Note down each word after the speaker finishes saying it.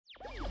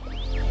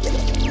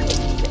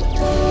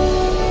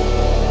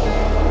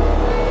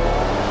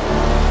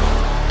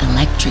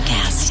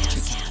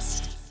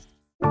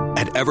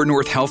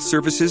Evernorth Health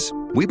Services,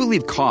 we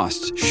believe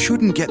costs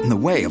shouldn't get in the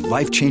way of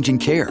life-changing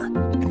care,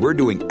 and we're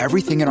doing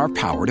everything in our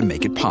power to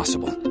make it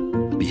possible.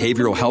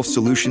 Behavioral health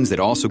solutions that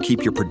also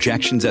keep your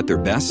projections at their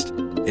best?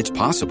 It's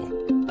possible.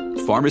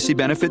 Pharmacy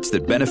benefits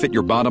that benefit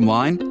your bottom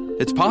line?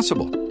 It's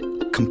possible.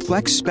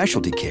 Complex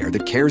specialty care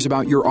that cares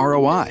about your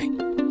ROI?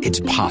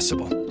 It's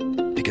possible.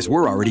 Because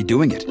we're already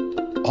doing it.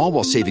 All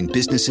while saving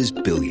businesses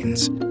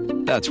billions.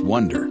 That's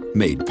Wonder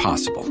made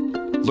possible.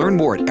 Learn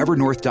more at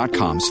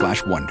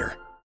evernorth.com/wonder.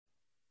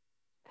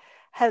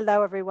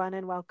 Hello, everyone,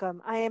 and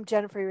welcome. I am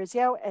Jennifer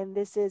Rizio, and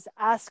this is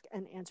Ask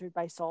and Answered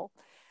by Soul.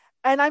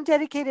 And I'm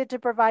dedicated to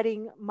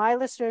providing my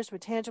listeners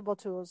with tangible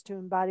tools to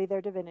embody their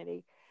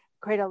divinity,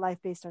 create a life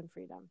based on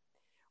freedom,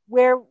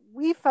 where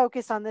we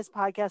focus on this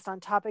podcast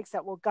on topics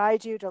that will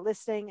guide you to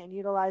listening and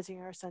utilizing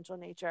your essential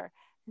nature.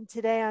 And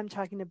today I'm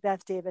talking to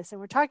Baeth Davis, and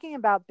we're talking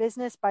about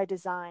business by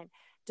design.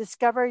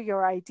 Discover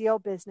your ideal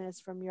business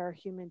from your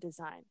human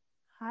design.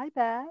 Hi,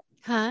 Baeth.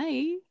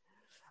 Hi.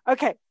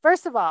 Okay,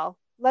 first of all,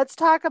 let's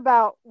talk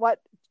about what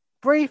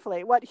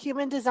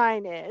human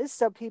design is,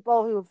 so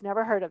people who've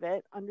never heard of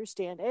it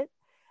understand it,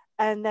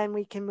 and then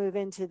we can move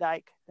into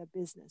the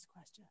business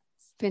questions.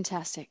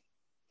 Fantastic.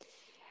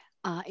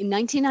 In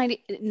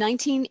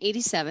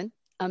 1987,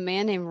 a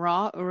man named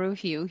Ra Uru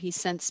Hu, he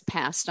since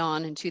passed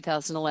on in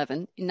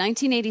 2011. In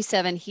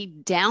 1987, he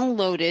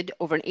downloaded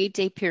over an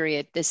 8-day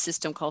period this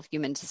system called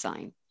human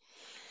design.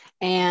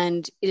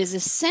 And it is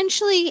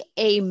essentially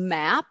a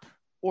map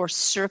or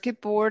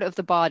circuit board of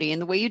the body. And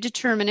the way you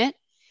determine it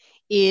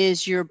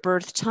is your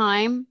birth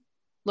time,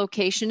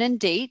 location, and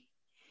date.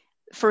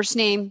 First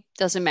name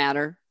doesn't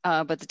matter,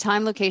 but the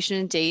time, location,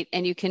 and date.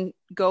 And you can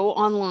go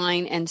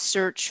online and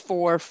search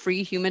for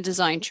free human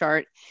design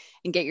chart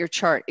and get your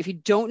chart. If you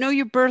don't know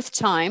your birth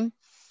time,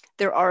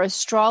 there are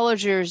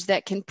astrologers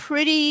that can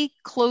pretty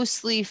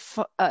closely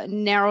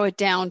narrow it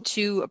down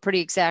to a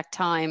pretty exact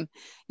time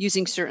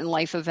using certain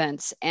life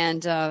events.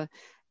 And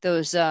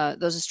those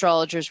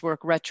astrologers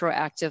work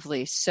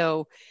retroactively.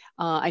 So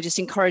I just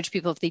encourage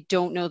people, if they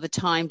don't know the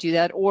time, do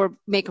that, or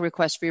make a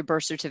request for your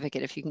birth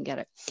certificate if you can get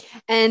it.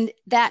 And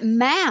that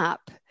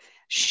map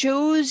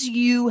shows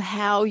you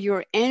how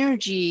your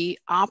energy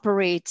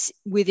operates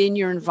within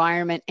your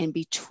environment and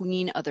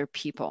between other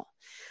people.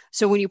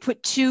 So when you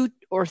put 2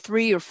 or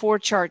 3 or 4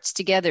 charts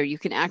together, you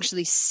can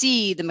actually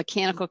see the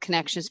mechanical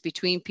connections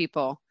between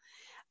people,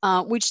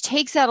 which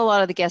takes out a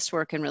lot of the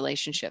guesswork in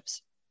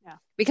relationships. Yeah.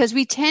 Because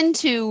we tend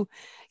to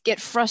get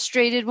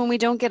frustrated when we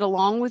don't get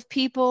along with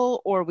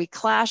people, or we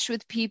clash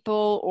with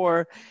people,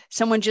 or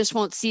someone just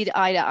won't see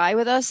eye to eye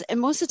with us. And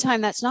most of the time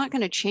that's not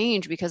going to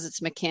change because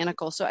it's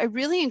mechanical. So I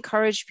really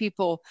encourage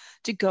people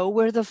to go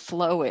where the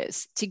flow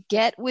is, to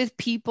get with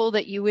people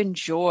that you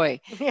enjoy,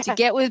 to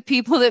get with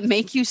people that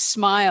make you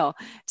smile,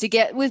 to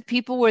get with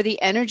people where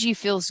the energy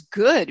feels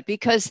good,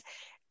 because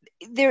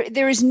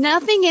there is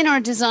nothing in our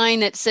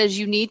design that says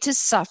you need to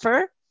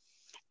suffer.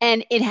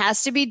 And it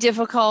has to be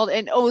difficult.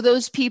 And,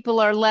 those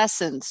people are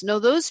lessons. No,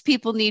 those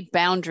people need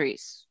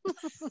boundaries.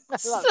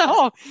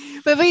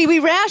 But we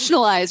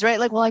rationalize, right?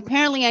 Like, well,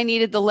 apparently I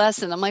needed the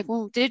lesson. I'm like,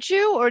 well, did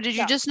you? Or did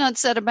you just not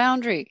set a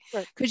boundary?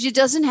 Because it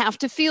doesn't have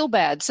to feel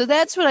bad. So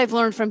that's what I've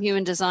learned from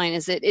human design,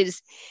 is it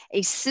is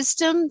a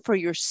system for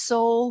your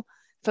soul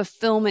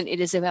fulfillment.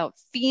 It is about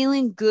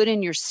feeling good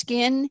in your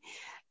skin.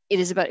 It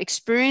is about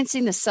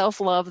experiencing the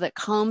self-love that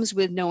comes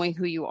with knowing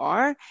who you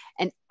are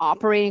and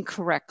operating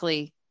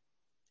correctly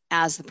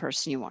as the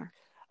person you are.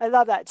 I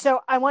love that. So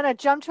I want to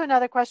jump to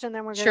another question,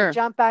 then we're going to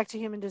jump back to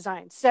human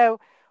design. So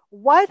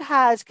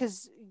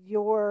because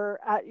you're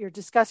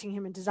discussing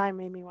human design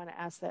made me want to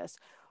ask this.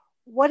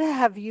 What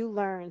have you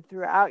learned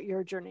throughout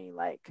your journey?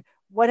 Like,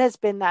 what has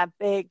been that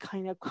big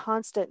kind of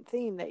constant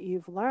theme that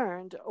you've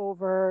learned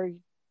over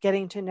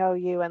getting to know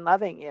you and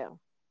loving you?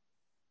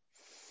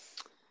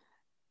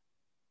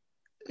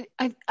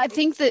 I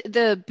think that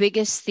the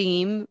biggest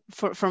theme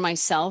for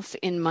myself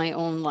in my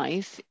own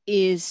life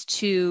is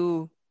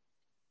to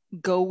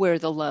go where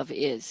the love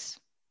is.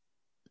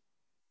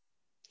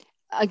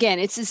 Again,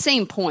 it's the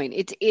same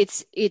point.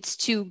 It's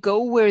to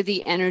go where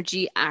the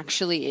energy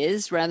actually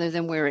is rather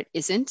than where it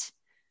isn't.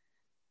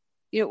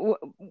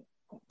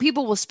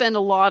 People will spend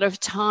a lot of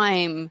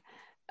time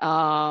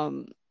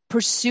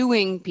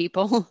pursuing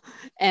people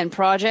and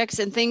projects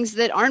and things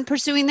that aren't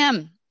pursuing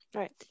them.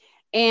 Right.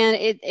 And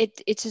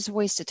it's just a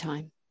waste of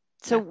time.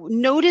 So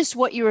notice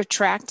what you're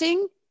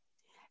attracting,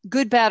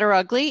 good, bad, or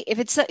ugly.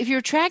 If you're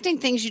attracting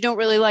things you don't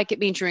really like, it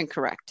means you're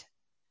incorrect.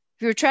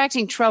 If you're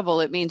attracting trouble,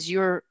 it means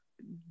you're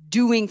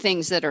doing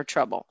things that are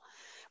trouble.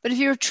 But if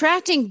you're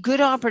attracting good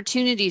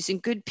opportunities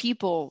and good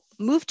people,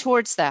 move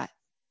towards that.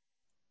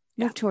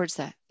 Move towards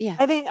that. Yeah.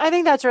 I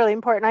think that's really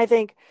important. I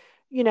think,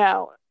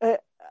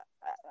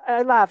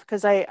 I laugh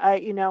because I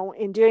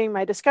in doing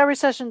my discovery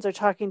sessions or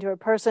talking to a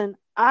person,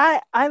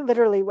 I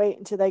literally wait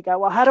until they go,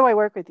 well, how do I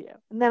work with you?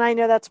 And then I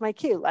know that's my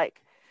cue.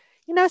 Like,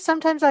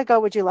 sometimes I go,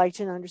 would you like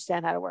to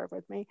understand how to work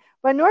with me?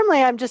 But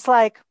normally I'm just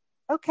like,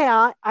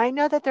 okay, I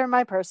know that they're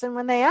my person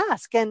when they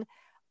ask, and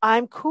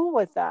I'm cool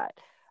with that.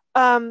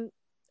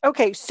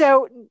 Okay,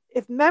 so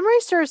if memory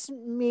serves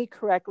me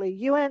correctly,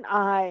 you and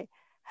I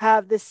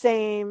have the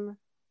same,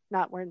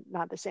 not we're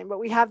not the same, but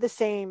we have the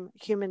same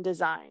human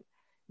design.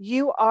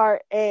 You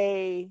are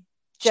a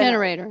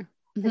generator,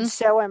 Generator. and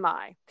so am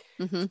I.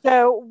 Mm-hmm.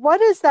 So, what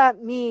does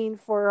that mean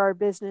for our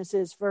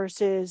businesses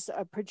versus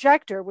a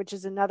projector, which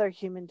is another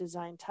human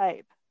design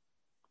type?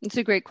 It's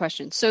a great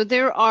question. So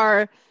there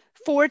are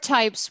four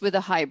types with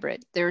a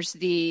hybrid. There's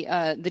the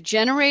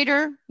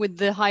generator with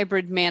the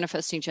hybrid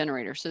manifesting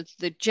generator. So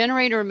the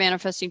generator and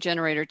manifesting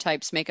generator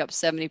types make up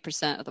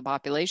 70% of the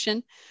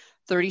population.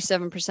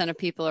 37% of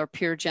people are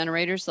pure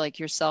generators like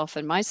yourself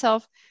and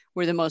myself.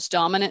 We're the most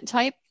dominant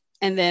type.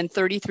 And then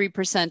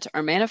 33%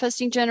 are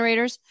manifesting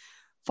generators,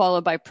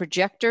 followed by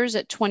projectors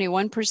at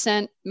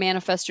 21%,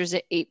 manifestors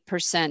at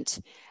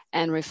 8%,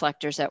 and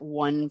reflectors at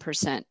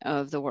 1%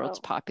 of the world's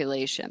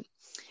population.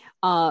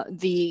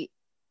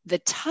 The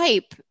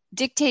type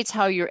dictates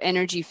how your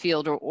energy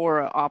field or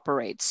aura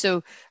operates.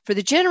 So for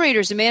the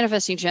generators and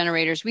manifesting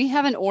generators, we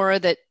have an aura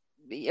that,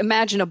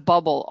 imagine a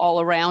bubble all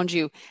around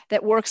you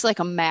that works like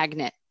a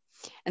magnet.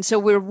 And so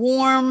we're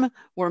warm,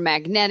 we're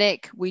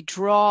magnetic, we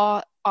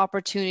draw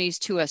opportunities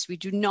to us. We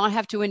do not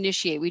have to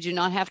initiate. We do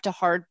not have to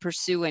hard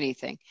pursue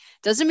anything.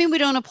 Doesn't mean we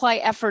don't apply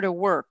effort or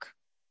work.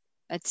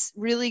 That's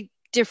really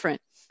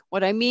different.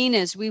 What I mean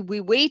is we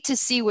wait to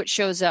see what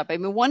shows up. I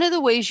mean, one of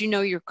the ways you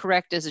know you're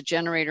correct as a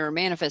generator or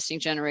manifesting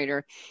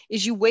generator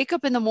is you wake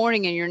up in the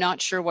morning and you're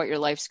not sure what your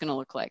life's going to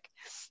look like.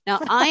 Now,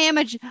 I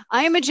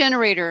am a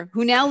generator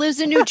who now lives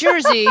in New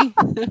Jersey.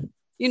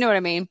 You know what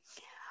I mean?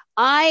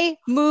 I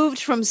moved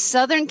from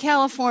Southern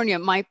California,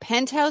 my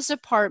penthouse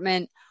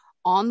apartment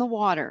on the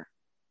water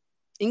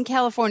in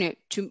California,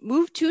 to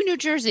move to New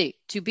Jersey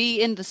to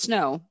be in the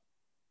snow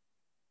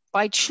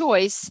by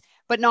choice,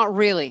 but not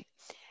really.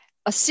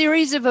 A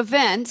series of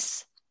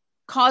events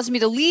caused me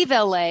to leave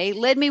LA,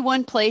 led me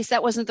one place.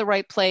 That wasn't the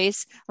right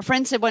place. A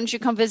friend said, why don't you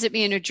come visit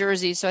me in New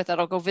Jersey? So I thought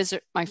I'll go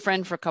visit my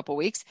friend for a couple of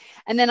weeks.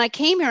 And then I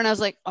came here and I was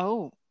like,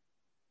 oh,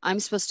 I'm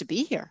supposed to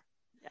be here.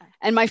 Yeah.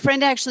 And my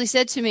friend actually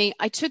said to me,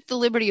 I took the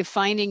liberty of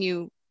finding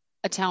you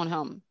a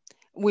townhome,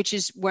 which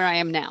is where I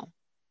am now.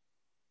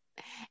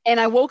 And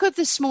I woke up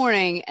this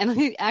morning and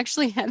I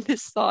actually had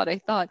this thought. I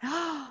thought,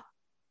 oh,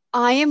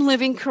 I am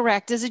living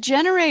correct as a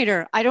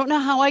generator. I don't know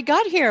how I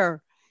got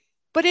here,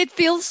 but it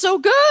feels so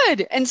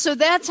good. And so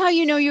that's how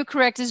you know you're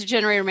correct as a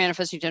generator,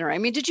 manifesting generator. I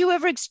mean, did you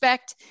ever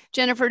expect,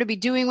 Jennifer, to be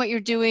doing what you're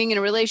doing in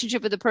a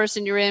relationship with the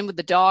person you're in, with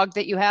the dog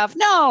that you have?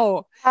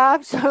 No.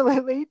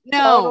 Absolutely.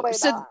 No. Totally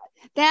So not.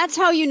 That's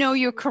how you know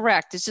you're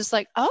correct. It's just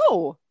like,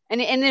 oh,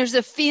 and there's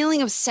a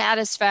feeling of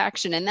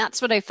satisfaction. And that's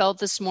what I felt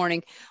this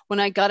morning when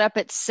I got up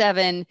at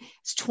 7,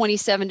 it's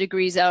 27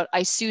 degrees out.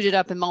 I suited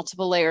up in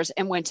multiple layers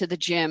and went to the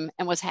gym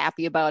and was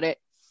happy about it.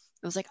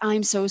 I was like,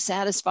 I'm so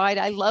satisfied.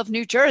 I love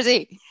New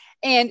Jersey.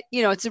 And,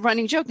 you know, it's a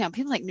running joke now.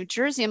 People like New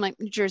Jersey. I'm like,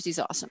 New Jersey's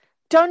awesome.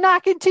 Don't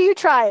knock it till you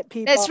try it,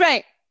 people. That's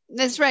right.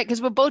 That's right.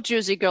 Because we're both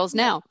Jersey girls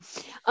now.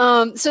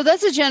 So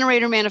that's a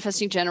generator,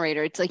 manifesting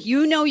generator. It's like,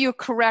 you know, you're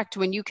correct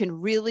when you can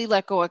really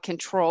let go of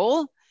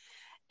control.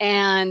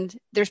 And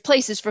there's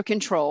places for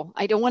control.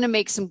 I don't want to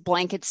make some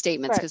blanket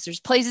statements because there's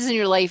places in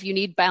your life you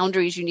need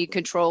boundaries, you need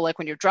control, like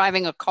when you're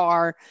driving a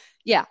car.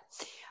 Yeah.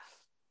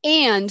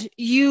 And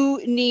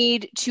you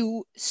need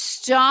to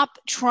stop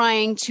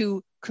trying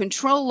to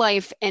control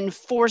life and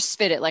force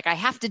fit it. Like, I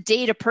have to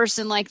date a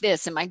person like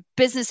this and my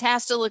business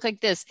has to look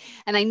like this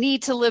and I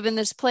need to live in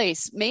this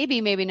place. Maybe,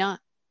 maybe not.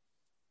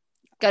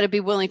 Got to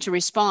be willing to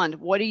respond.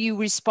 What are you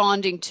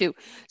responding to?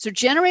 So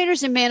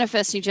generators and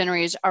manifesting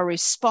generators are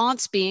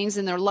response beings,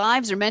 and their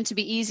lives are meant to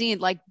be easy and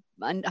like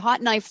a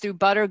hot knife through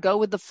butter, go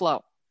with the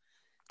flow.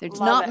 They're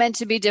not meant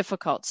to be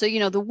difficult. So, you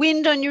know, the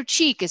wind on your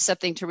cheek is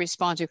something to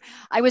respond to.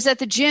 I was at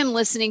the gym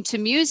listening to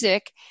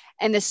music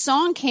and the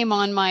song came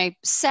on my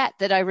set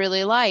that I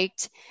really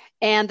liked.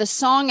 And the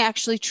song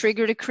actually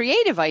triggered a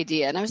creative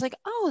idea. And I was like,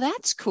 oh,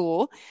 that's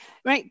cool.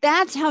 Right?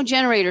 That's how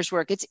generators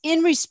work. It's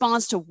in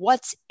response to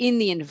what's in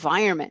the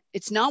environment.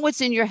 It's not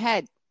what's in your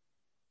head.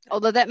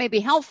 Although that may be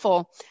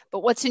helpful, but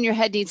what's in your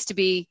head needs to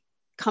be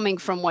coming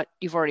from what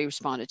you've already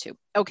responded to.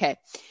 Okay.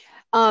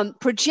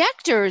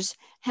 Projectors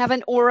have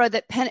an aura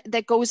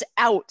that goes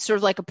out, sort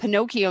of like a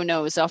Pinocchio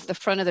nose off the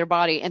front of their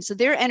body. And so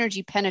their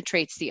energy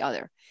penetrates the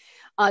other.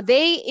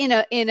 They, in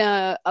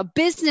a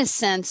business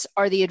sense,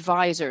 are the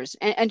advisors.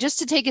 And just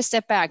to take a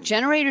step back,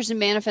 generators and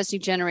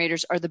manifesting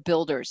generators are the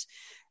builders.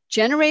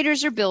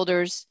 Generators are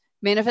builders.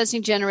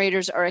 Manifesting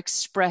generators are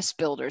express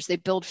builders. They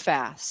build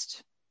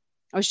fast.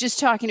 I was just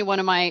talking to one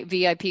of my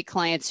VIP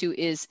clients who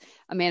is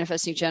a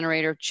manifesting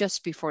generator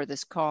just before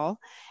this call.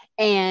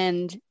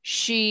 And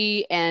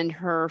she and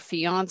her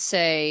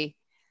fiance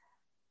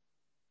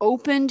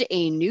opened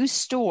a new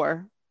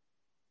store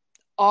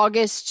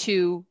August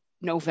to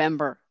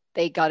November.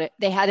 They got it.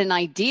 They had an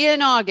idea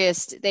in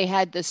August. They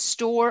had the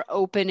store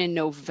open in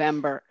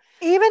November.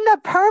 Even the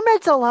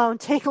permits alone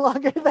take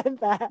longer than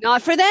that.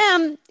 Not for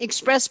them.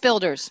 Express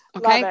builders.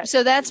 Okay.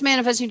 So that's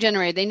manifesting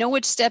generator. They know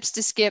which steps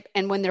to skip.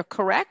 And when they're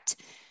correct,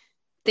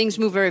 things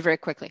move very, very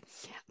quickly.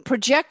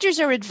 projectors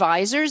are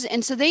advisors,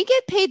 and so they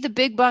get paid the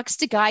big bucks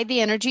to guide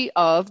the energy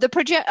of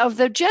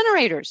the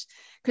generators.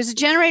 Because the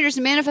generators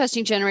and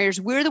manifesting generators,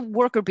 we're the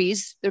worker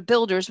bees, they're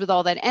builders with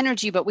all that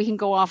energy, but we can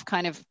go off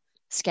kind of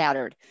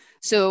scattered.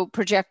 So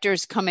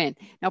projectors come in.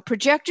 Now,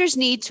 projectors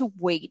need to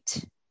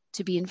wait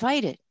to be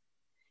invited,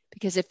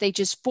 because if they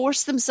just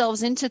force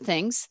themselves into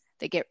things,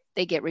 they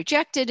get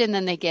rejected, and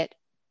then they get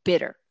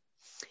bitter.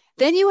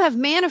 Then you have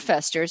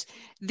manifestors.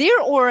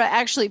 Their aura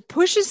actually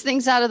pushes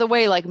things out of the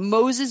way, like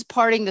Moses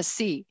parting the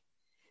sea.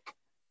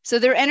 So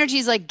their energy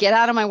is like, get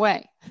out of my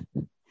way.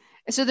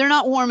 So they're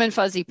not warm and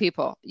fuzzy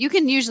people. You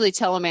can usually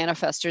tell a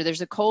manifestor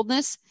there's a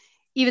coldness,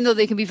 even though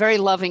they can be very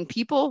loving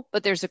people,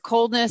 but there's a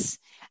coldness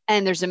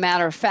and there's a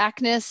matter of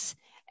factness,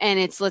 and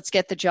it's let's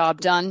get the job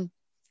done,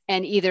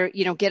 and either,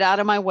 get out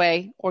of my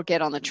way or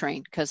get on the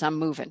train because I'm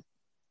moving.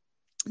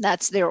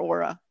 That's their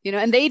aura,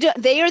 and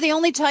they are the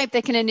only type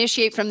that can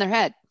initiate from their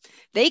head.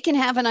 They can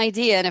have an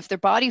idea, and if their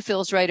body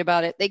feels right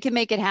about it, they can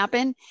make it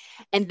happen,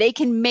 and they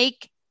can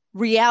make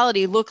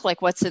reality look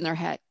like what's in their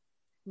head.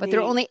 But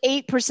they're only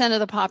 8% of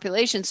the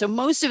population. So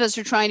most of us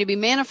are trying to be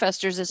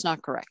manifestors. It's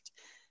not correct.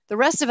 The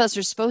rest of us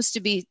are supposed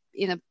to be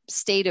in a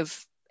state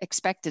of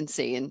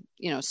expectancy and,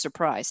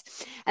 surprise.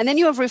 And then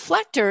you have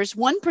reflectors,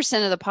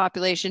 1% of the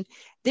population.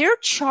 Their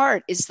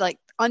chart is like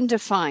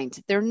undefined.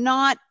 They're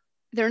not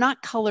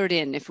colored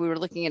in if we were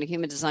looking at a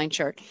human design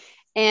chart.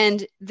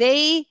 And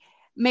they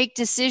make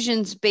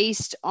decisions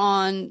based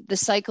on the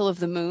cycle of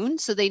the moon.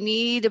 So they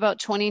need about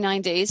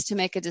 29 days to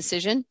make a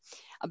decision,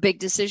 a big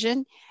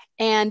decision.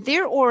 And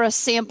their aura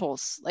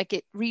samples, like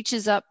it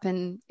reaches up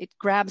and it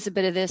grabs a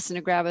bit of this and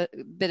it grabs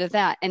a bit of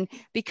that. And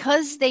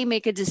because they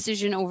make a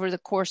decision over the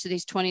course of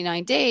these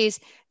 29 days,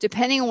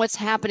 depending on what's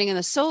happening in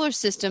the solar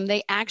system,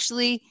 they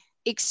actually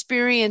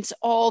experience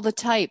all the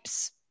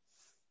types.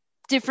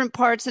 Different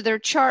parts of their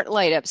chart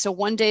light up. So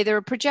one day they're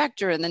a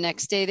projector, and the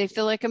next day they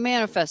feel like a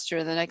manifestor,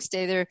 and the next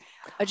day they're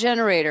a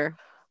generator.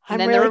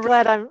 I'm really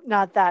glad I'm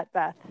not that,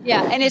 Beth.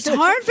 Yeah, and it's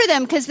hard for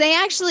them because they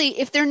actually,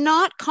 if they're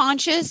not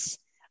conscious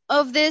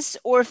of this,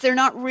 or if they're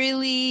not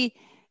really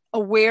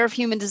aware of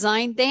human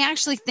design, they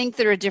actually think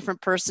they're a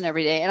different person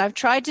every day. And I've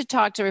tried to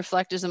talk to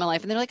reflectors in my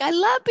life, and they're like, I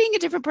love being a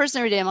different person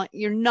every day. I'm like,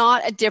 you're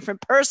not a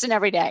different person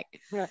every day.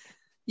 Right.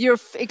 You're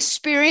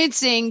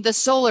experiencing the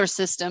solar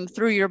system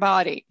through your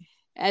body.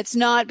 It's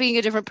not being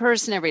a different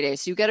person every day.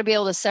 So you've got to be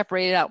able to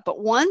separate it out. But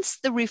once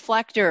the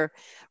reflector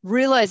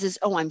realizes,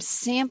 oh, I'm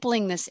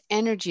sampling this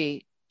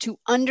energy to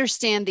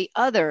understand the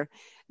other,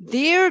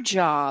 their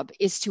job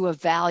is to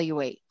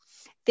evaluate.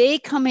 They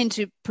come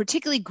into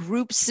particularly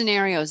group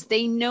scenarios.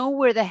 They know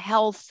where the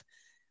health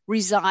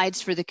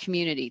resides for the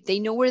community. They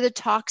know where the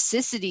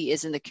toxicity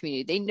is in the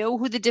community. They know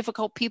who the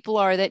difficult people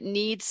are that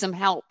need some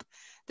help,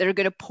 that are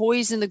going to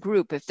poison the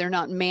group if they're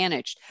not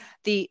managed.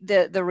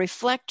 The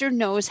reflector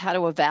knows how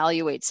to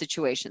evaluate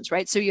situations,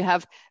 right? So you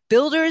have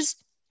builders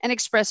and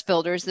express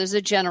builders. There's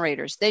the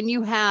generators. Then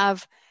you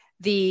have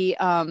the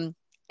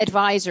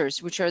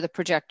advisors, which are the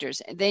projectors.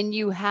 And then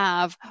you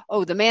have,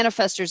 the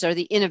manifestors are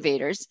the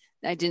innovators.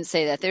 I didn't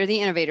say that. They're the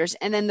innovators.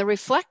 And then the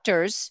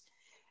reflectors,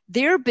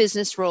 their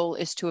business role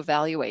is to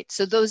evaluate.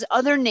 So those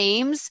other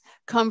names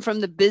come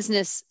from the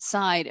business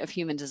side of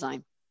human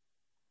design.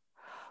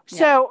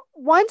 So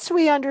once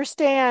we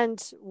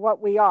understand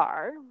what we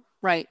are,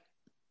 right,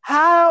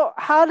 how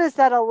does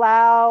that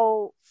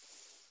allow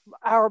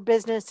our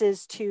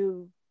businesses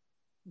to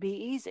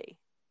be easy?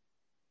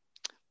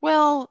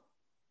 Well,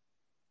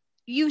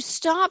 you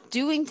stop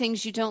doing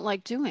things you don't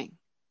like doing.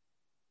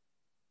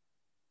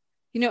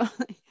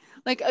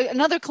 Like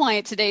another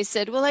client today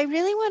said, well, I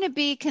really want to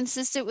be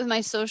consistent with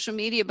my social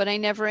media, but I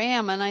never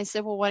am. And I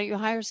said, well, why don't you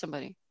hire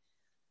somebody?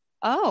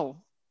 Oh,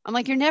 I'm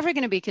like, you're never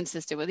going to be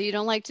consistent with it. You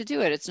don't like to do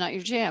it. It's not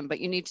your jam,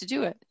 but you need to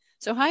do it.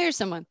 So hire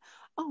someone.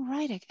 Oh,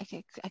 right.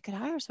 I could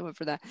hire someone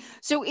for that.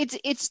 So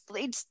it's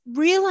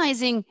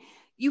realizing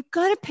you've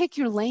got to pick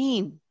your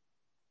lane.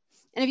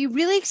 And if you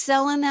really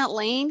excel in that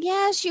lane,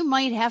 yes, you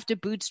might have to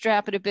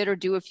bootstrap it a bit or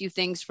do a few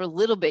things for a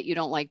little bit you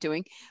don't like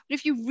doing. But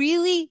if you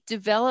really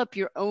develop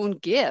your own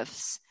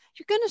gifts,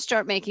 you're going to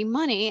start making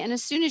money. And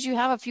as soon as you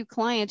have a few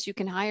clients, you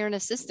can hire an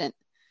assistant.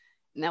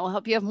 And that will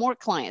help you have more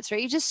clients, right?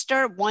 You just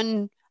start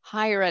one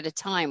hire at a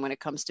time when it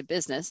comes to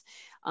business,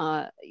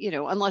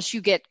 unless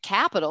you get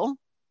capital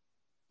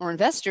or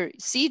investor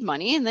seed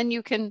money, and then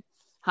you can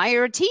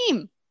hire a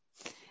team.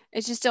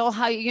 It's just all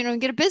how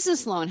get a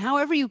business loan,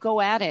 however you go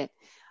at it.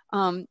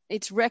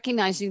 It's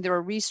recognizing there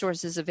are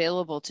resources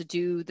available to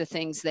do the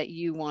things that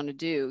you want to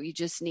do. You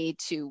just need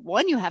to,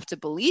 one, you have to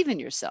believe in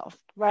yourself.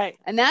 Right.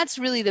 And that's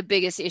really the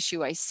biggest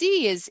issue I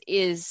see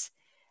is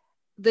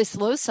this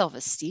low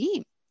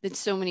self-esteem that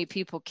so many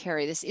people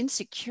carry, this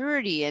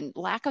insecurity and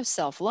lack of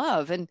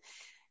self-love. And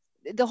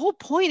the whole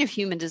point of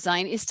human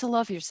design is to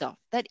love yourself.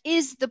 That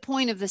is the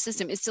point of the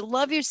system, is to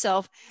love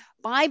yourself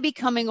by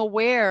becoming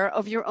aware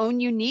of your own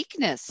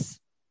uniqueness.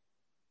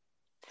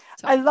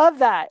 So. I love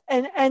that.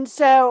 And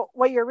so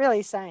what you're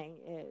really saying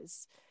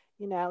is,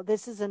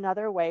 this is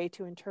another way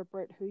to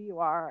interpret who you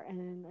are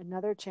and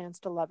another chance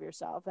to love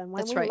yourself. And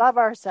when we love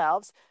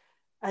ourselves,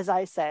 as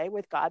I say,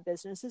 with God,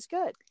 business is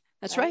good.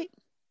 That's right.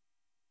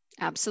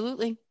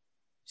 Absolutely.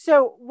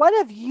 So what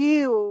have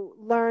you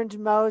learned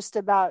most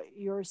about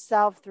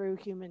yourself through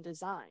human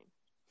design?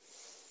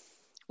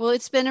 Well,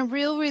 it's been a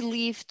real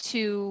relief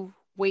to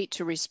wait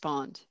to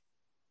respond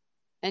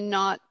and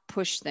not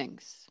push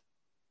things.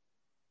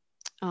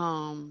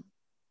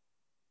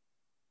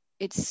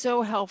 It's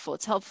so helpful.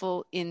 It's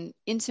helpful in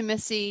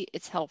intimacy.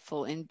 It's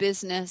helpful in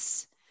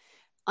business.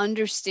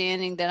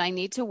 Understanding that I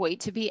need to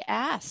wait to be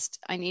asked.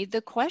 I need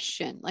the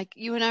question. Like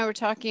you and I were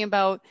talking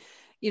about,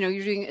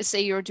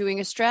 you're doing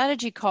a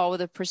strategy call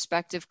with a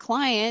prospective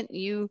client.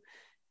 You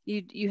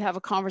have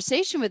a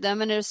conversation with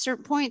them, and at a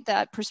certain point,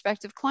 that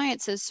prospective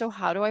client says, "So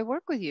how do I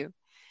work with you?"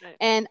 Right.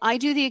 And I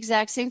do the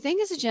exact same thing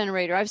as a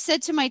generator. I've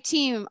said to my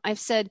team,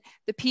 the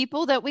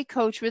people that we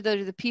coach with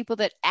are the people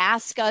that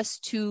ask us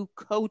to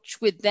coach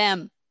with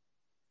them.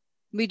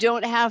 We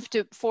don't have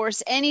to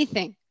force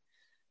anything.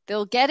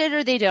 They'll get it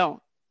or they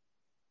don't.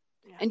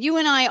 Yeah. And you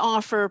and I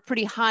offer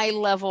pretty high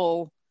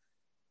level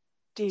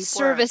deep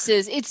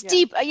services. Work. It's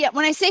deep. Yeah.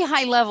 When I say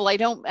high level, I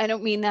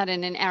don't mean that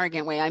in an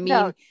arrogant way. I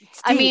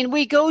mean,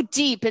 we go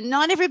deep, and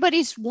not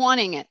everybody's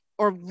wanting it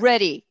or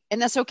ready.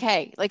 And that's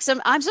okay. Like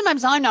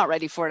sometimes I'm not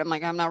ready for it. I'm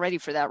like, I'm not ready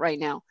for that right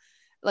now.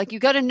 Like you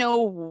got to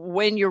know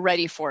when you're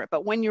ready for it.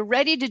 But when you're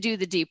ready to do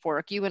the deep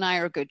work, you and I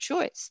are a good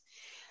choice.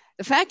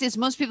 The fact is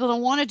most people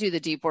don't want to do the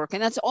deep work.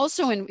 And that's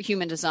also in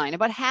human design.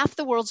 About half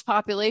the world's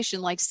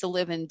population likes to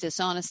live in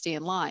dishonesty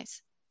and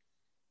lies.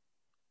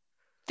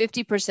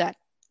 50%.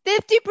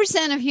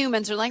 50% of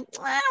humans are like,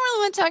 I don't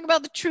really want to talk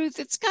about the truth.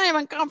 It's kind of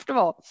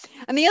uncomfortable.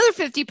 And the other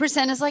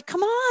 50% is like,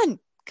 come on.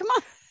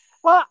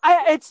 Well,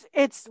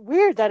 it's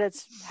weird that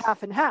it's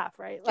half and half,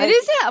 right? Like, it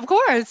is, yeah, of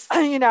course.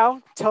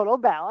 Total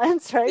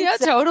balance, right? Yeah,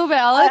 so, total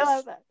balance. I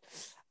love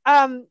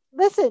that.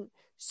 Listen,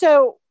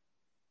 so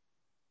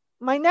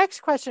my next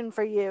question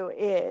for you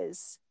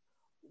is,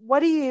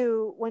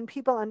 when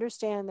people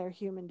understand their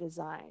human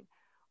design,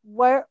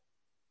 what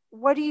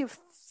do you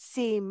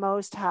see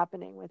most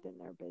happening within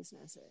their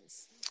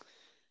businesses?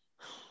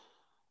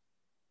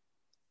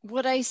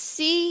 What I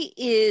see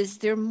is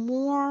they're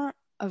more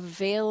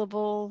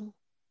available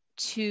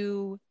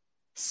to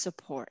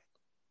support.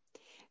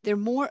 They're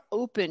more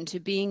open to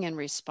being in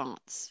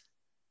response.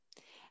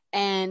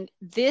 And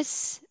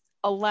this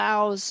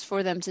allows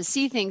for them to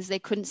see things they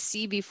couldn't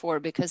see before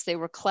because they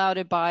were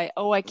clouded by,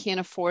 I can't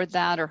afford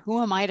that, or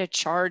who am I to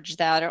charge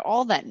that, or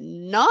all that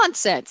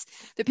nonsense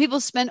that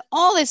people spend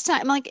all this time.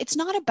 I'm like, it's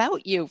not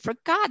about you. For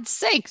God's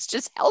sakes,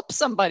 just help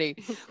somebody.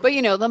 But,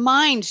 the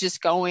mind's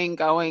just going.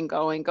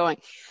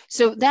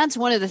 So that's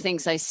one of the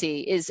things I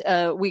see is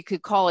we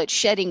could call it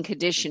shedding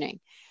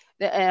conditioning.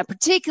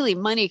 Particularly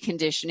money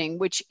conditioning,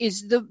 which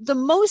is the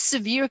most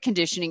severe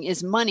conditioning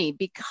is money,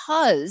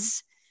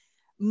 because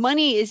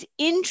money is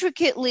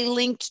intricately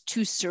linked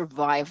to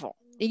survival.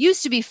 It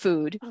used to be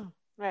food,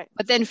 right?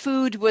 But then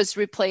food was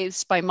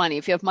replaced by money.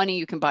 If you have money,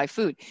 you can buy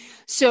food.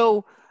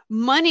 So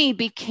money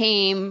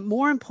became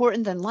more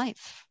important than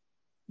life.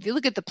 If you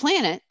look at the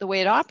planet, the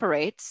way it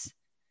operates,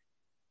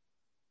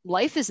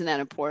 life isn't that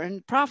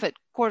important.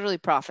 Quarterly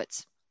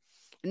profits.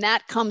 And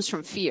that comes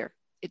from fear.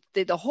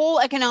 The whole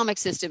economic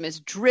system is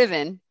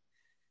driven.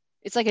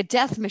 It's like a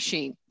death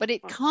machine, but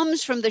it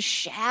comes from the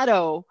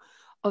shadow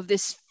of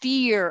this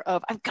fear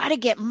of, I've got to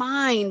get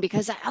mine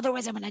because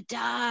otherwise I'm going to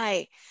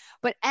die.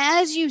 But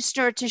as you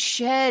start to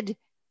shed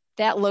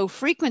that low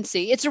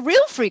frequency, it's a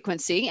real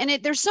frequency and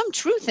there's some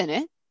truth in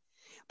it.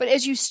 But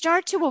as you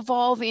start to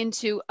evolve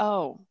into,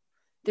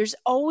 there's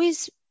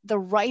always the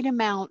right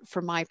amount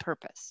for my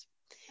purpose.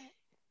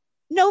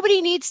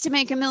 Nobody needs to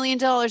make $1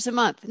 million a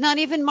month. Not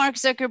even Mark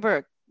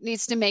Zuckerberg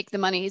needs to make the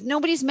money.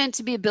 Nobody's meant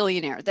to be a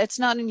billionaire. That's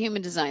not in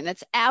human design.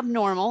 That's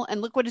abnormal.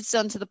 And look what it's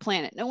done to the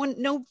planet.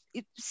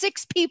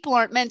 6 people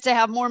aren't meant to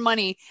have more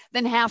money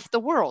than half the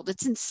world.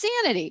 It's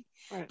insanity.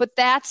 Right. But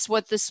that's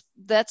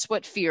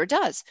what fear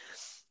does.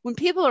 When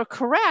people are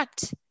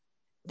correct,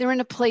 they're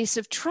in a place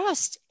of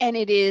trust. And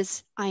it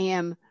is, I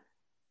am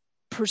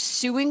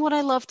pursuing what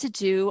I love to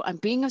do. I'm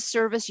being of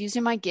service,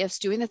 using my gifts,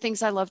 doing the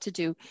things I love to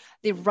do.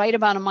 The right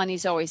amount of money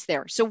is always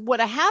there. So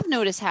what I have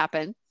noticed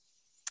happen,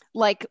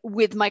 like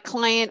with my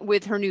client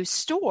with her new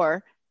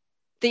store,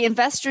 the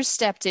investors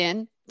stepped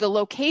in, the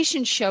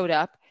location showed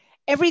up,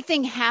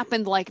 everything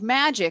happened like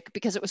magic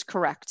because it was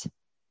correct.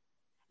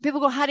 People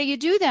go, how do you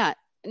do that?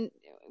 And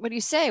what do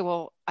you say?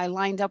 Well, I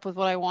lined up with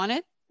what I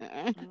wanted.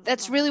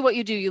 That's really what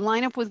you do. You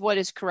line up with what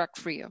is correct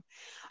for you.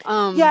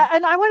 And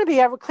I want to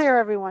be clear,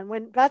 everyone.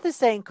 When Beth is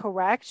saying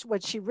correct,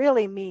 what she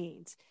really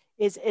means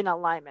is in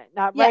alignment,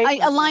 not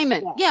right.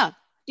 Alignment. Yeah.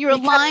 You're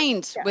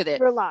aligned with it.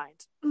 You're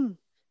aligned.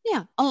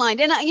 Yeah,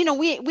 aligned. And, I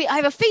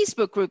have a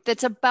Facebook group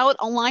that's about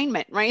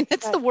alignment, right?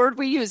 That's the word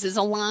we use, is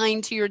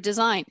align to your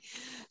design.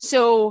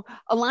 So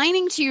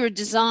aligning to your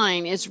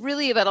design is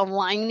really about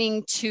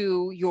aligning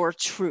to your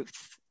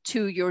truth,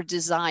 to your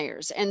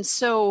desires. And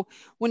so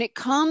when it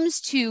comes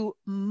to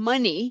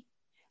money,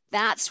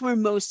 that's where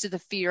most of the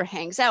fear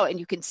hangs out. And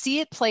you can see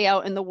it play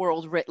out in the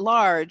world writ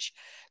large.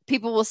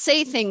 People will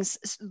say things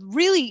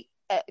really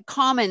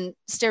common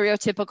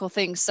stereotypical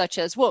things such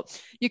as, well,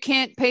 you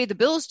can't pay the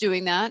bills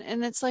doing that.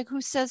 And it's like,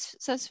 who says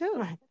who?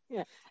 Right.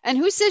 Yeah. And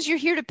who says you're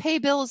here to pay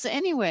bills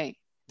anyway?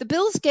 The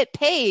bills get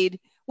paid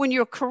when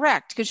you're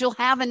correct, because you'll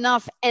have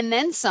enough and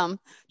then some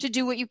to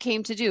do what you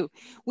came to do.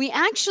 We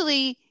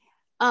actually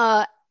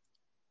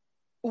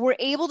were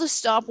able to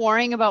stop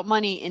worrying about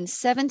money in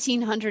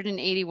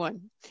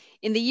 1781.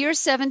 In the year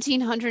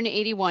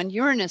 1781,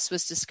 Uranus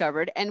was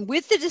discovered. And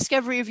with the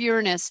discovery of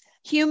Uranus,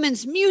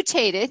 humans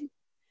mutated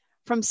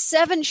from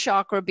 7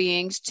 chakra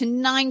beings to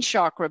 9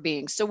 chakra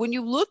beings. So when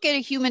you look at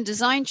a human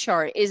design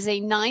chart, it is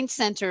a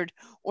 9-centered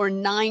or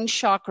 9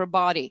 chakra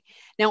body.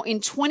 Now in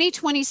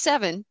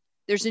 2027,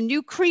 there's a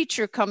new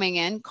creature coming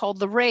in called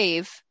the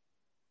Rave.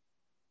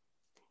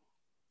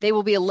 They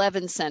will be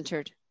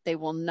 11-centered. They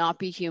will not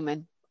be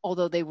human,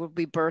 although they will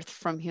be birthed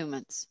from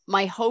humans.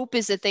 My hope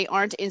is that they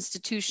aren't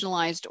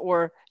institutionalized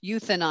or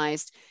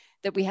euthanized,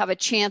 that we have a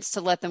chance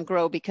to let them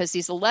grow, because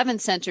these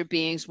 11-centered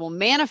beings will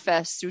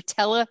manifest through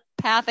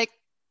telepathic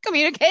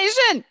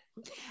communication,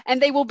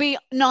 and they will be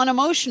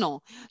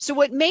non-emotional. So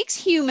what makes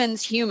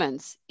humans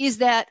humans is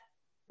that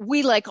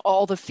we like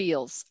all the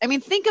feels. I mean,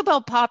 think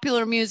about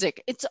popular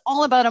music. It's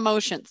all about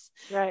emotions,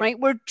 right?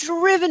 We're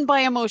driven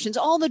by emotions,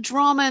 all the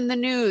drama in the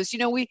news. You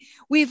know,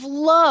 we've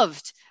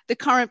loved the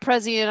current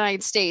president of the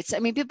United States. I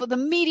mean, the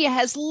media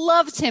has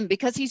loved him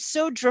because he's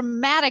so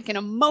dramatic and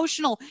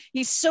emotional.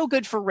 He's so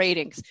good for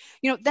ratings.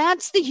 You know,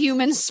 that's the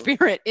human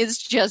spirit, is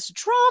just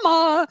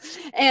drama.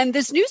 And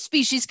this new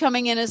species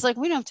coming in is like,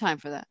 we don't have time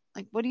for that.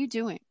 Like, what are you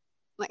doing?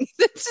 Like,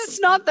 this is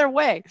not their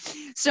way.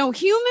 So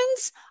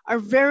humans are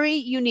very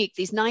unique,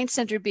 these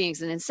 9-centered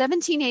beings. And in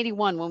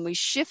 1781, when we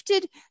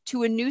shifted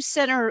to a new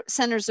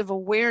centers of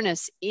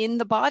awareness in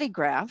the body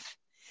graph,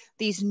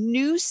 these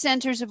new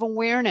centers of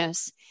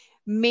awareness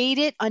made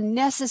it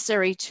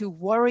unnecessary to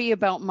worry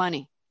about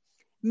money.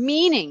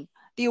 Meaning,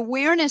 the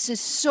awareness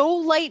is so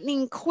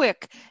lightning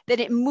quick that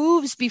it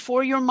moves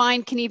before your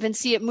mind can even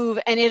see it move,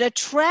 and it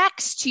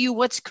attracts to you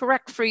what's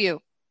correct for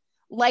you,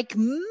 like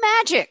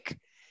magic.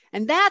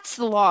 And that's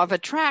the law of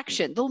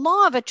attraction. The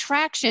law of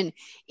attraction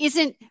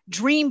isn't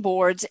dream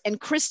boards and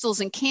crystals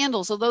and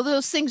candles, although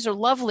those things are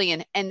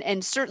lovely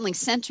and certainly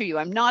center you.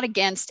 I'm not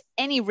against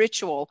any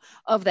ritual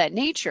of that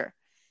nature.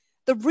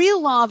 The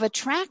real law of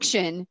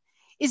attraction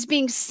is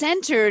being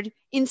centered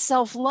in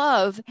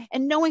self-love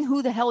and knowing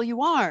who the hell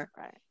you are.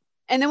 Right.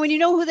 And then when you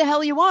know who the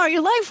hell you are,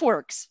 your life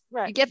works.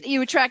 Right.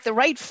 You attract the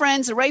right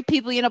friends, the right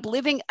people. You end up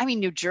living,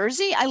 New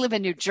Jersey, I live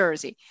in New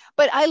Jersey,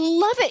 but I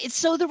love it. It's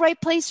so the right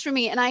place for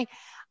me. And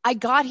I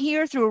got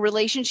here through a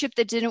relationship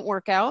that didn't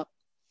work out.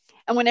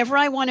 And whenever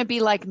I want to be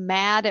like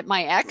mad at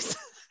my ex,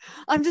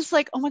 I'm just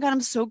like, oh my God,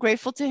 I'm so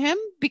grateful to him,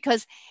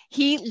 because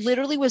he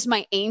literally was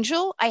my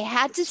angel.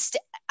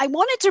 I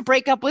wanted to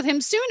break up with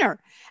him sooner.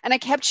 And I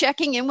kept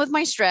checking in with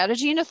my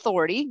strategy and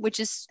authority,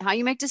 which is how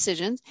you make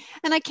decisions.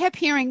 And I kept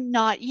hearing,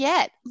 not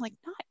yet. I'm like,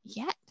 not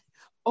yet.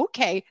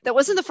 Okay. That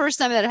wasn't the first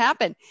time that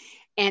happened.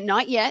 And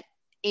not yet.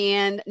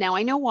 And now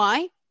I know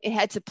why. It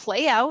had to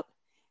play out.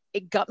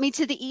 It got me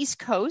to the East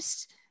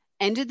Coast,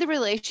 ended the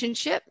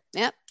relationship.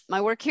 Yep.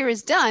 My work here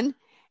is done.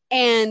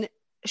 And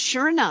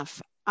sure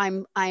enough,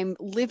 I'm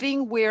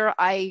living where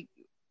I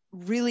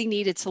really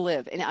needed to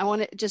live. And I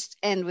want to just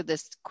end with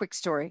this quick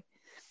story.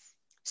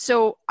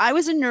 So I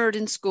was a nerd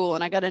in school,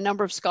 and I got a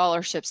number of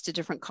scholarships to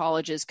different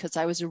colleges because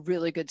I was a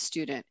really good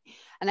student.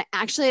 And I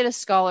actually had a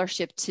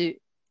scholarship to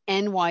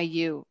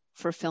NYU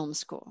for film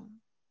school.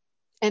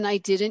 And I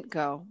didn't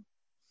go.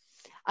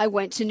 I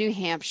went to New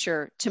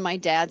Hampshire, to my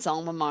dad's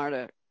alma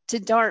mater, to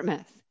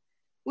Dartmouth,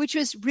 which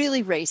was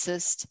really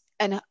racist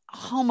and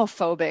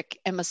homophobic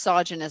and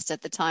misogynist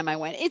at the time I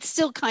went. It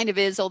still kind of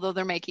is, although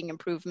they're making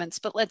improvements.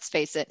 But let's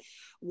face it,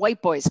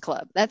 white boys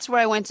club. That's where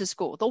I went to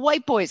school, the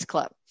white boys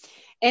club.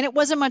 And it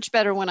wasn't much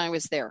better when I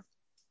was there.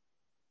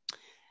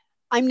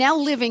 I'm now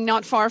living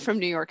not far from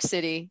New York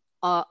City,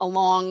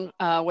 along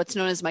what's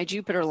known as my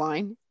Jupiter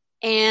line.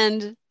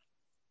 And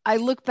I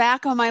look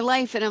back on my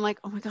life and I'm like,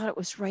 oh my God, it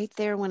was right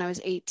there when I was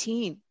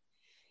 18.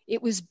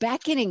 It was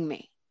beckoning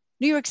me.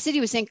 New York City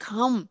was saying,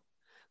 come.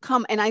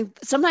 And I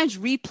sometimes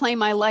replay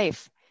my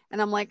life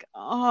and I'm like,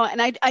 oh, and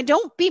I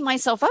don't beat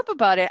myself up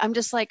about it. I'm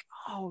just like,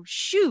 oh,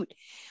 shoot,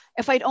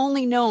 if I'd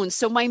only known.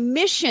 So my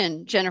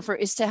mission, Jennifer,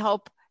 is to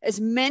help as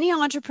many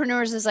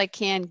entrepreneurs as I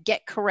can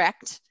get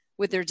correct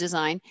with their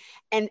design.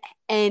 And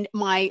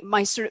my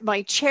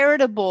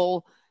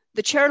charitable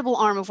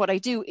arm of what I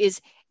do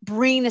is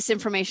bring this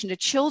information to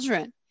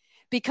children.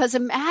 Because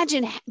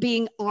imagine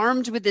being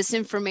armed with this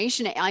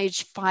information at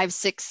age 5,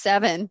 6,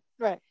 7.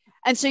 Right.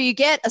 And so you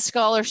get a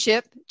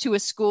scholarship to a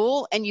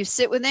school and you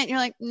sit with it and you're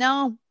like,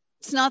 no,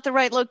 it's not the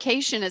right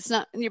location. It's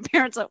not. And your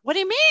parents are like, what do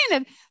you mean?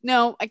 And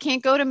no, I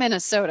can't go to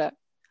Minnesota.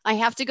 I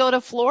have to go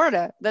to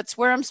Florida. That's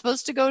where I'm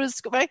supposed to go to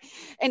school. Right?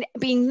 And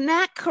being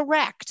that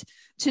correct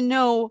to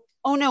know,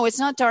 oh no, it's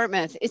not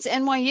Dartmouth, it's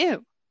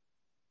NYU.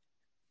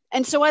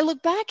 And so I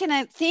look back and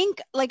I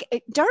think like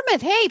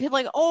Dartmouth, hey, people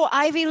are like, oh,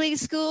 Ivy League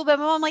school, blah,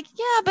 blah, blah. I'm like,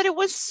 yeah, but it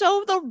was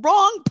so the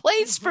wrong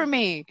place for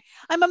me.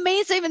 I'm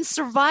amazed I even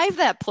survived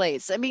that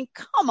place. I mean,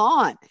 come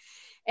on.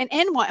 And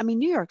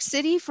New York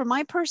City for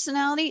my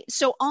personality.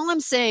 So all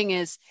I'm saying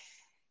is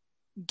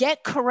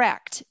get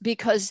correct,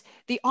 because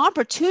the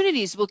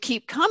opportunities will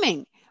keep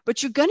coming,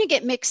 but you're going to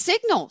get mixed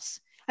signals.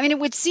 I mean, it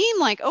would seem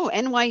like, oh,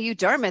 NYU,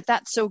 Dartmouth,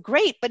 that's so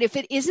great. But if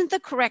it isn't the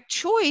correct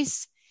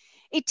choice,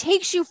 it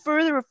takes you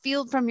further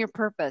afield from your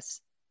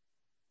purpose,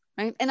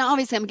 right? And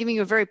obviously I'm giving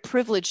you a very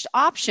privileged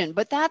option,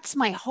 but that's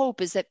my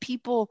hope, is that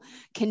people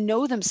can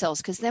know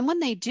themselves, because then when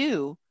they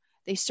do,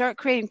 they start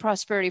creating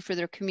prosperity for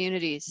their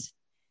communities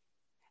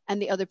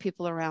and the other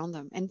people around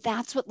them. And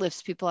that's what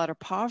lifts people out of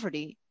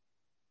poverty,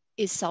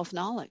 is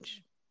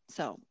self-knowledge.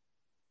 So.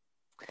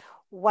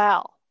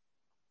 Wow.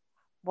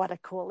 What a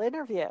cool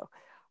interview.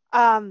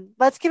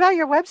 Let's give out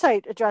your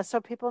website address so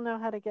people know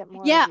how to get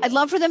more. Yeah, I'd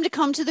love for them to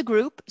come to the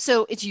group.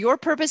 So it's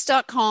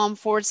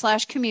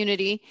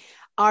yourpurpose.com/community.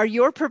 Our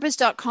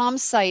yourpurpose.com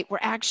site, we're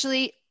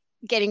actually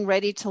getting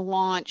ready to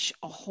launch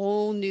a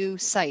whole new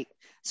site.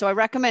 So I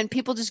recommend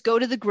people just go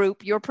to the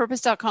group,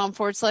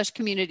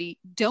 yourpurpose.com/community.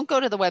 Don't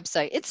go to the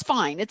website. It's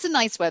fine. It's a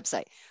nice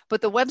website.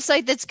 But the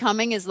website that's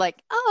coming is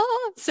like,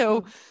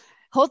 so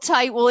hold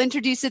tight. We'll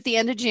introduce at the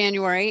end of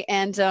January.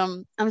 And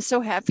I'm so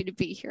happy to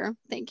be here.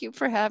 Thank you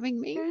for having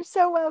me. You're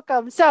so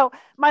welcome. So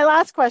my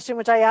last question,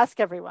 which I ask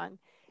everyone,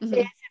 is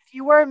if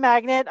you were a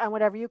magnet on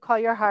whatever you call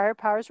your higher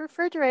powers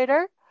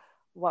refrigerator,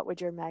 what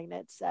would your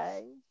magnet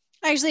say?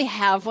 I actually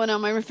have one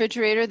on my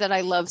refrigerator that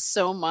I love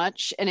so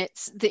much. And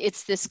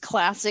it's this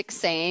classic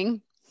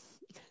saying,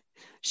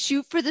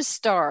 shoot for the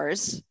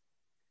stars,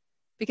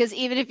 because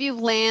even if you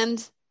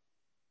land,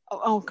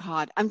 oh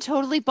God, I'm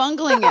totally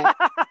bungling it.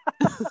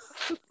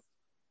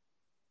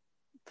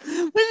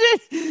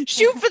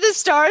 Shoot for the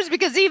stars,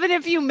 because even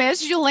if you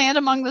miss, you'll land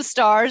among the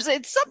stars.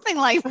 It's something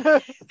like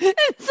that.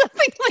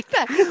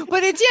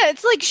 But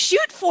it's like,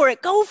 shoot for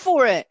it, go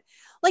for it.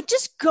 Like,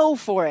 just go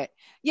for it.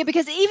 Yeah,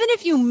 because even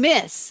if you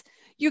miss,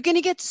 you're going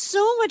to get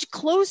so much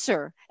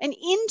closer and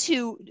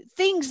into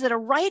things that are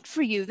right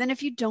for you than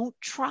if you don't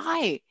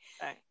try.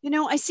 Right. You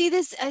know, I see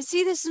this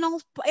in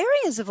all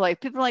areas of life.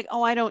 People are like,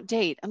 oh, I don't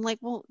date. I'm like,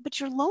 well, but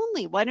you're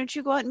lonely. Why don't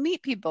you go out and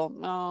meet people?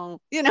 Oh,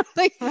 you know,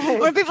 like,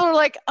 right. Or people are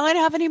like, oh, I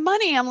don't have any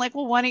money. I'm like,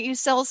 well, why don't you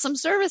sell some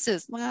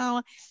services?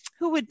 Well,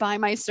 who would buy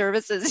my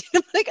services?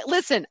 Like,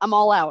 listen, I'm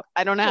all out.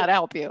 I don't know how to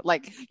help you.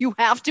 Like, you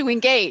have to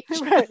engage.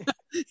 Right.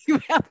 You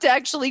have to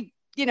actually,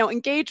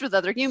 engage with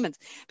other humans,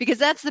 because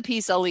that's the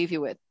piece I'll leave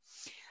you with.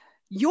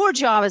 Your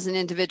job as an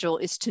individual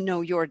is to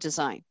know your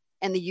design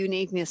and the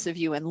uniqueness of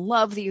you, and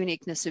love the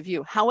uniqueness of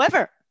you.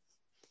 However,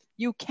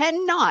 you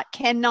cannot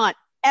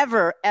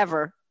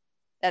ever,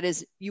 that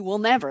is, you will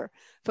never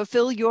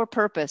fulfill your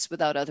purpose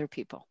without other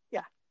people.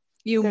 Yeah.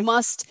 You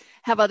must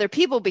have other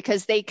people,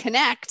 because they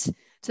connect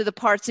to the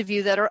parts of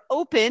you that are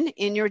open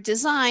in your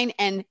design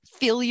and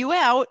fill you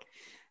out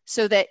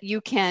so that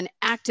you can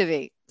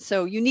activate.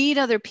 So you need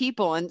other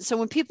people. And so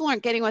when people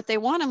aren't getting what they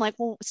want, I'm like,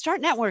 well,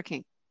 start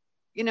networking,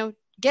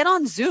 get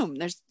on Zoom.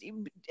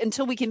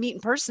 Until we can meet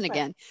in person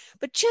again, right.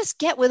 But just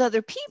get with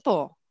other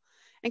people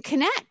and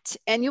connect,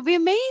 and you'll be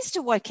amazed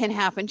at what can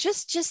happen.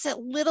 Just that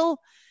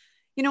little,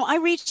 I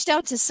reached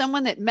out to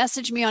someone that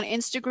messaged me on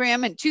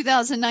Instagram in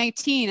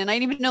 2019, and I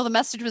didn't even know the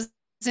message was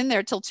in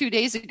there till 2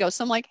 days ago.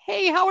 So I'm like,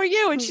 hey, how are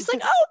you? And she's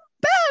like, oh,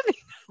 Bev.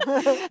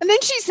 And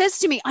then she says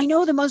to me, I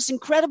know the most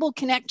incredible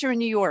connector in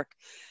New York.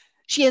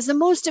 She has the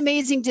most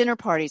amazing dinner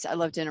parties. I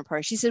love dinner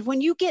parties. She said, when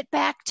you get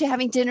back to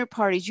having dinner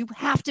parties, you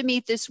have to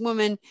meet this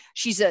woman.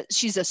 She's a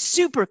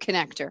super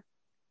connector.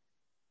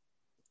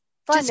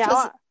 Fun.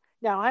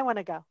 Now I want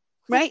to go.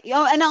 Right?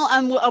 Oh, and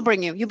I'll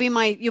bring you. You'll be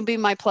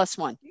my plus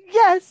one.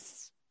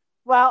 Yes.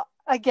 Well,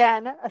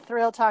 again, a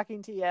thrill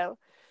talking to you.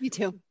 Me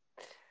too.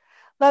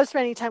 Love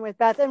spending time with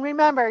Beth. And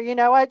remember, you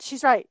know what?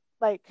 She's right.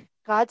 Like,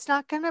 God's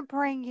not going to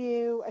bring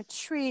you a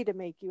tree to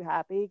make you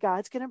happy.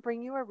 God's going to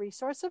bring you a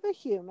resource of a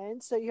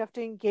human. So you have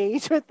to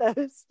engage with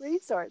those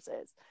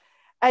resources.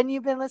 And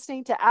you've been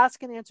listening to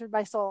Ask and Answered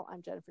by Soul.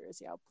 I'm Jennifer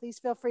Urzio. Please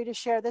feel free to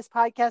share this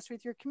podcast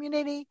with your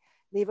community.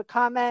 Leave a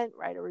comment,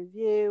 write a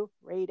review,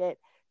 rate it.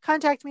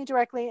 Contact me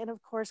directly. And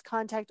of course,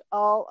 contact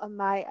all of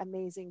my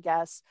amazing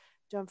guests.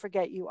 Don't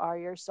forget, you are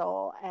your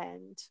soul.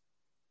 And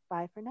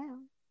bye for now.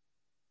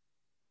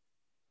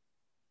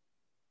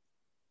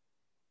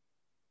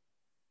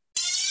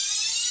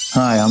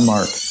 Hi, I'm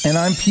Mark. And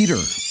I'm Peter.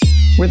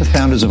 We're the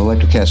founders of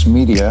Electrocast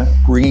Media,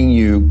 bringing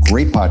you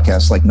great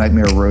podcasts like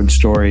Nightmare Road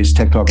Stories,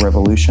 Tech Talk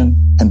Revolution,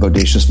 and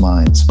Bodacious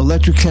Minds.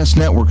 Electrocast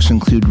networks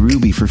include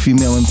Ruby for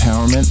female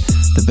empowerment,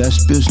 the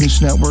Best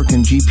Business Network,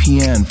 and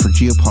GPN for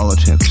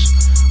geopolitics.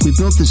 We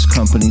built this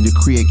company to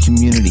create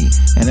community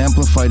and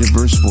amplify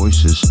diverse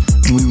voices,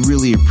 and we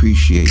really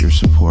appreciate your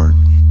support.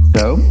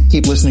 So,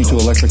 keep listening to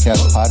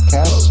Electrocast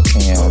podcasts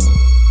and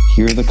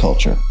hear the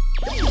culture.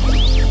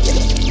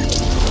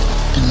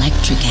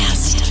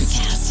 Electrocast.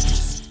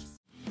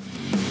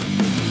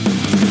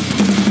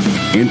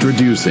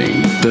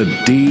 Introducing the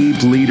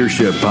Deep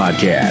Leadership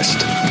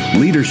Podcast.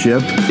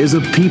 Leadership is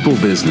a people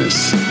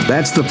business.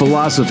 That's the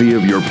philosophy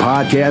of your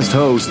podcast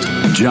host,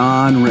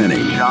 John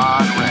Rennie.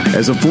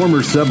 As a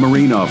former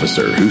submarine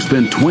officer who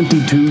spent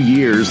 22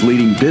 years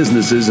leading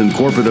businesses in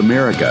corporate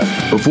America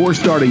before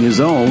starting his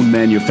own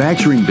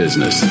manufacturing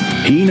business,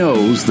 he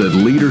knows that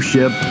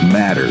leadership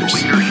matters.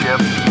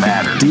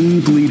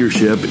 Deep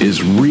leadership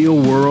is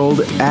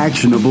real-world,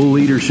 actionable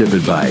leadership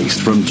advice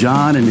from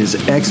John and his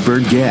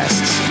expert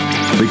guests.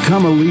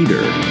 Become a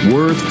leader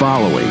worth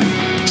following.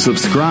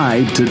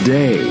 Subscribe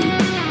today.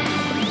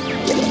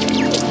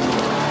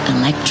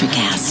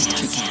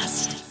 Electricast.